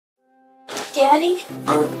Daddy?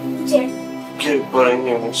 Daddy. Get butt in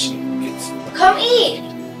here when she gets. Come eat.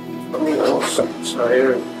 I'm so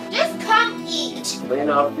tired. Just come eat. Lane,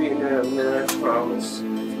 I'll be in there in a minute, I promise.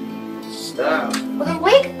 Stop. Well, then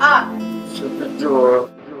wake up. Shut the door.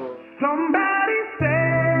 Somebody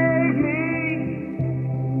save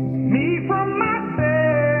me from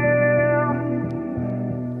myself.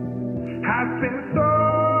 I've been so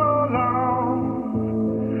long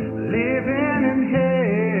living in hell.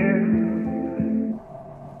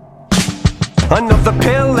 Another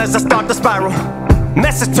pill as I start to spiral.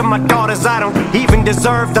 Message to my daughters, I don't even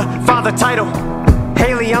deserve the father title.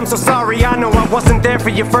 Haley, I'm so sorry, I know I wasn't there for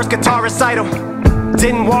your first guitar recital.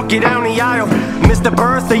 Didn't walk you down the aisle. Missed the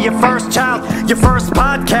birth of your first child. Your first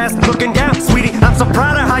podcast, looking down. Sweetie, I'm so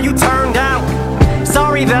proud of how you turned out.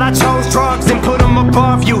 Sorry that I chose drugs and put them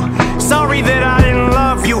above you. Sorry that I didn't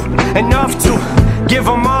love you enough to give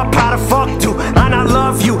them up how to fuck to. And I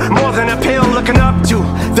love you more than a pill looking up to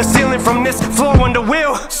the ceiling from this floor under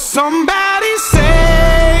will. Somebody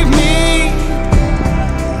save me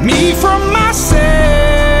from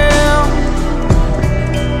myself.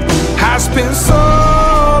 I spent so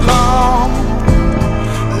long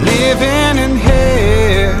living in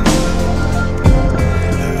hell.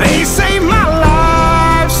 They say my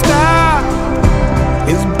lifestyle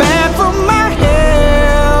is bad for my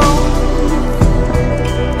health.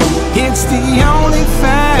 It's the only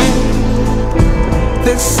thing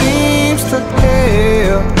that seems to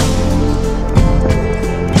help.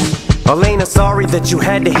 Elena, sorry that you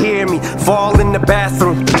had to hear me fall in the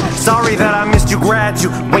bathroom. Sorry that I missed you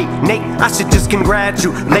graduate. Nate, I should just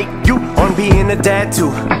congratulate you on being a dad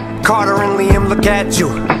too. Carter and Liam, look at you.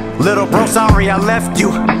 Little bro, sorry I left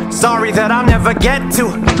you. Sorry that I'll never get to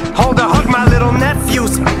hold or hug my little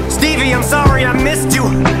nephews. Stevie, I'm sorry I missed you.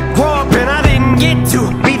 Grow up and I didn't get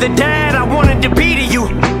to be the dad I wanted to be to you.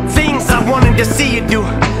 Things I wanted to see you do.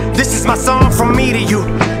 This is my song from me to you.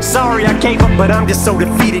 Sorry I gave up, but I'm just so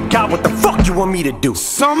defeated. God, what the fuck you want me to do?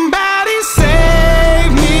 Somebody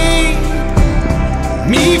save me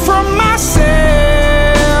from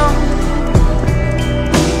myself.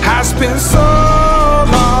 I spent so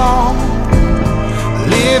long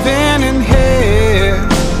living in hell.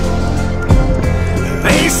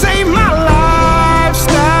 They say my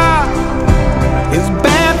lifestyle is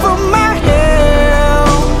bad for my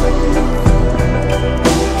health.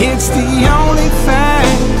 It's the only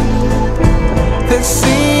thing that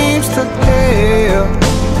seems to help.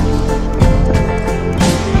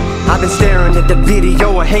 I've been staring at the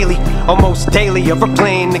video of Haley almost daily, of her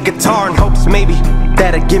playing the guitar in hopes maybe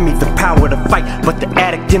that'll give me the power to fight. But the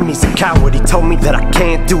addict in me's a coward, he told me that I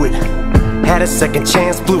can't do it. Had a second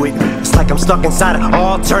chance, blew it. It's like I'm stuck inside an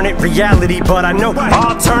alternate reality, but I know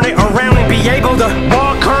I'll turn it around and be able to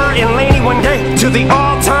walk her and Laney one day to the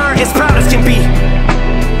altar as proud as can be.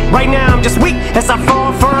 Right now I'm just weak as I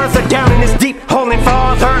fall further down in this deep, holding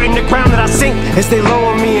farther in the ground that I sink. As they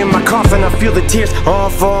lower me in my coffin, I feel the tears all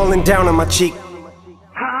falling down on my cheek.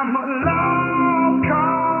 I'm a lost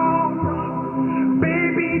cause,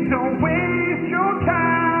 baby, don't waste your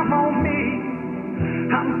time on me.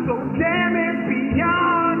 I'm so damaged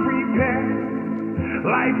beyond repair.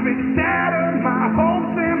 Life has shattered my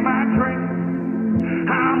hopes and my dreams.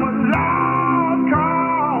 I'm a lost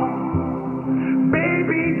cause,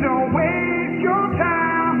 baby, don't waste your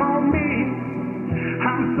time on me.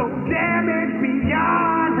 I'm so damaged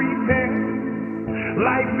beyond repair.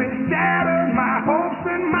 Life has shattered my hopes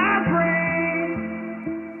and my dreams.